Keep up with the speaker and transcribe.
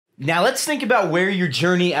Now let's think about where your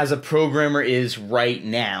journey as a programmer is right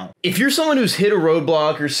now. If you're someone who's hit a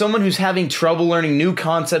roadblock or someone who's having trouble learning new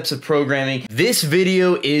concepts of programming, this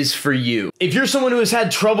video is for you. If you're someone who has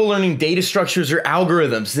had trouble learning data structures or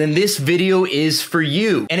algorithms, then this video is for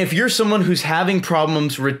you. And if you're someone who's having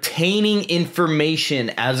problems retaining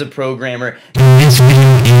information as a programmer, this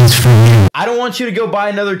video is for you. I don't want you to go buy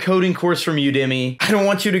another coding course from Udemy. I don't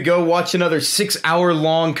want you to go watch another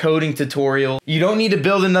 6-hour-long coding tutorial. You don't need to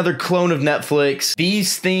build another clone of Netflix.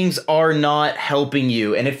 These things are not helping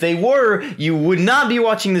you. And if they were, you would not be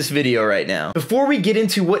watching this video right now. Before we get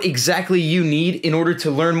into what exactly you need in order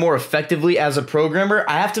to learn more effectively as a programmer,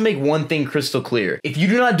 I have to make one thing crystal clear. If you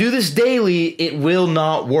do not do this daily, it will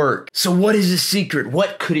not work. So what is the secret?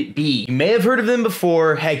 What could it be? You may have heard of them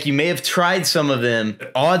before. Heck, you may have tried some of them,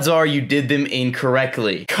 but odds are you did them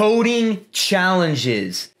incorrectly. Coding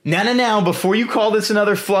challenges. Now, before you call this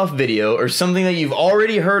another fluff video or something that you've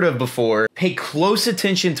already heard of before, pay close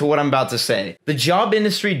attention to what I'm about to say. The job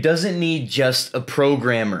industry doesn't need just a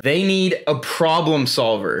programmer. They need a problem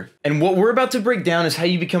solver. And what we're about to break down is how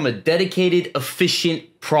you become a dedicated, efficient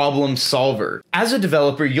problem solver. As a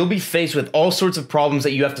developer, you'll be faced with all sorts of problems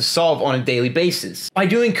that you have to solve on a daily basis. By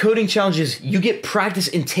doing coding challenges, you get practice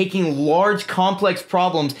in taking large, complex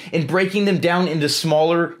problems and breaking them down into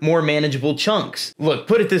smaller, more manageable chunks. Look,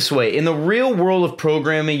 put it this way, in the real world of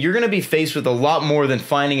programming, you're gonna be faced with a lot more than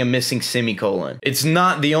finding a missing semicolon. It's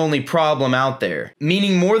not the only problem out there.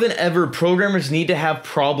 Meaning more than ever, programmers need to have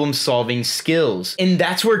problem-solving skills. And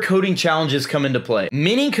that's where coding challenges come into play.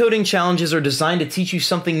 Many coding challenges are designed to teach you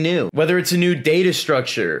something new, whether it's a new data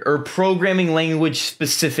structure or programming language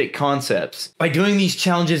specific concepts. By doing these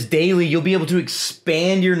challenges daily, you'll be able to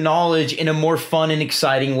expand your knowledge in a more fun and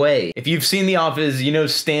exciting way. If you've seen The Office, you know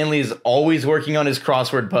Stanley is always working on his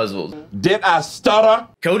crossword puzzles. Did I stutter?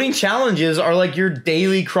 Coding challenges are like your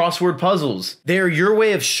daily crossword puzzles. They're your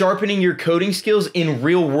way of sharpening your coding skills in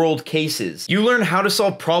real world cases. You learn how to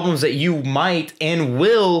solve problems that you might and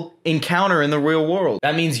will encounter in the real world.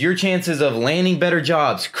 That means your chances of landing better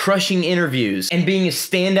jobs, crushing interviews, and being a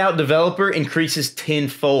standout developer increases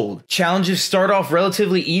tenfold. Challenges start off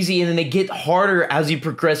relatively easy and then they get harder as you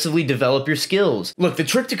progressively develop your skills. Look, the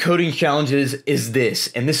trick to coding challenges is this,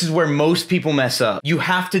 and this is where most people mess up. You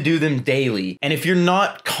have to do them daily. And if you're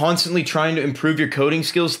not constantly trying to improve your coding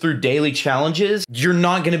skills through daily challenges, you're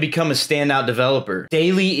not going to become a standout developer.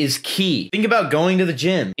 Daily is key. Think about going to the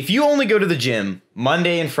gym. If you only go to the gym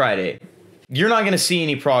Monday and Friday, you're not going to see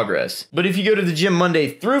any progress. But if you go to the gym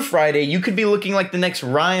Monday through Friday, you could be looking like the next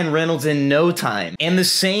Ryan Reynolds in no time. And the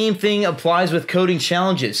same thing applies with coding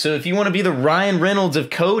challenges. So if you want to be the Ryan Reynolds of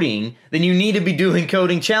coding, then you need to be doing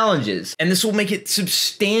coding challenges. And this will make it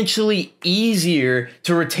substantially easier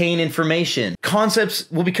to retain information.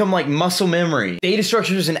 Concepts will become like muscle memory. Data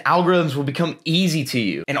structures and algorithms will become easy to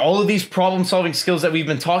you. And all of these problem-solving skills that we've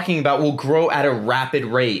been talking about will grow at a rapid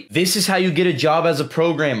rate. This is how you get a job as a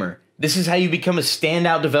programmer. This is how you become a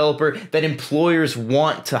standout developer that employers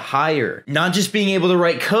want to hire. Not just being able to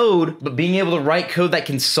write code, but being able to write code that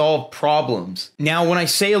can solve problems. Now, when I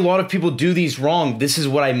say a lot of people do these wrong, this is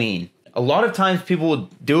what I mean. A lot of times people will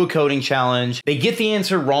do a coding challenge, they get the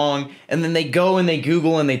answer wrong, and then they go and they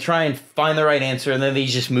Google and they try and find the right answer and then they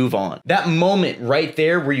just move on. That moment right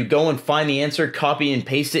there where you go and find the answer, copy and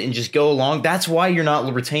paste it and just go along, that's why you're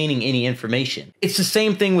not retaining any information. It's the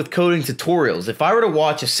same thing with coding tutorials. If I were to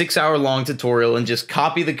watch a 6-hour-long tutorial and just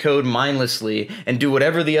copy the code mindlessly and do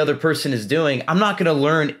whatever the other person is doing, I'm not gonna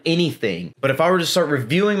learn anything. But if I were to start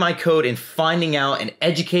reviewing my code and finding out and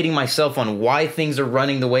educating myself on why things are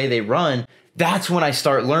running the way they run, that's when I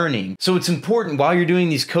start learning. So it's important while you're doing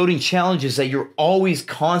these coding challenges that you're always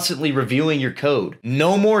constantly reviewing your code.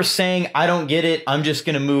 No more saying, I don't get it, I'm just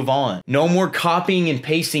gonna move on. No more copying and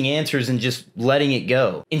pasting answers and just letting it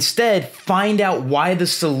go. Instead, find out why the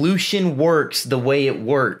solution works the way it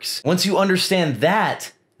works. Once you understand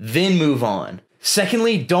that, then move on.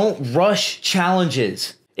 Secondly, don't rush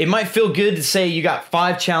challenges. It might feel good to say you got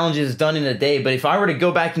 5 challenges done in a day, but if I were to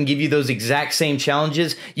go back and give you those exact same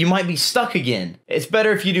challenges, you might be stuck again. It's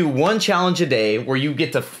better if you do 1 challenge a day where you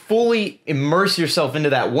get to fully immerse yourself into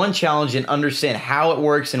that 1 challenge and understand how it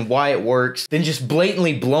works and why it works, than just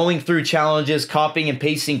blatantly blowing through challenges, copying and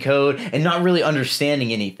pasting code, and not really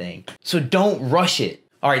understanding anything. So don't rush it.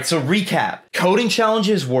 All right, so recap. Coding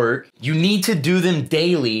challenges work. You need to do them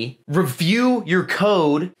daily. Review your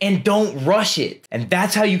code and don't rush it. And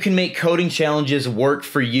that's how you can make coding challenges work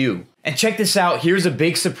for you. And check this out, here's a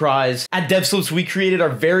big surprise. At Devslopes, we created our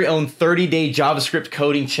very own 30-day JavaScript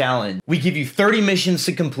coding challenge. We give you 30 missions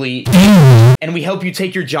to complete, and we help you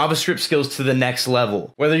take your JavaScript skills to the next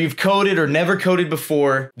level. Whether you've coded or never coded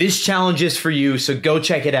before, this challenge is for you, so go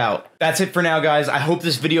check it out. That's it for now, guys. I hope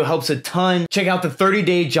this video helps a ton. Check out the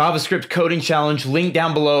 30-day JavaScript coding challenge, link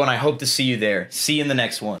down below, and I hope to see you there. See you in the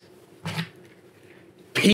next one.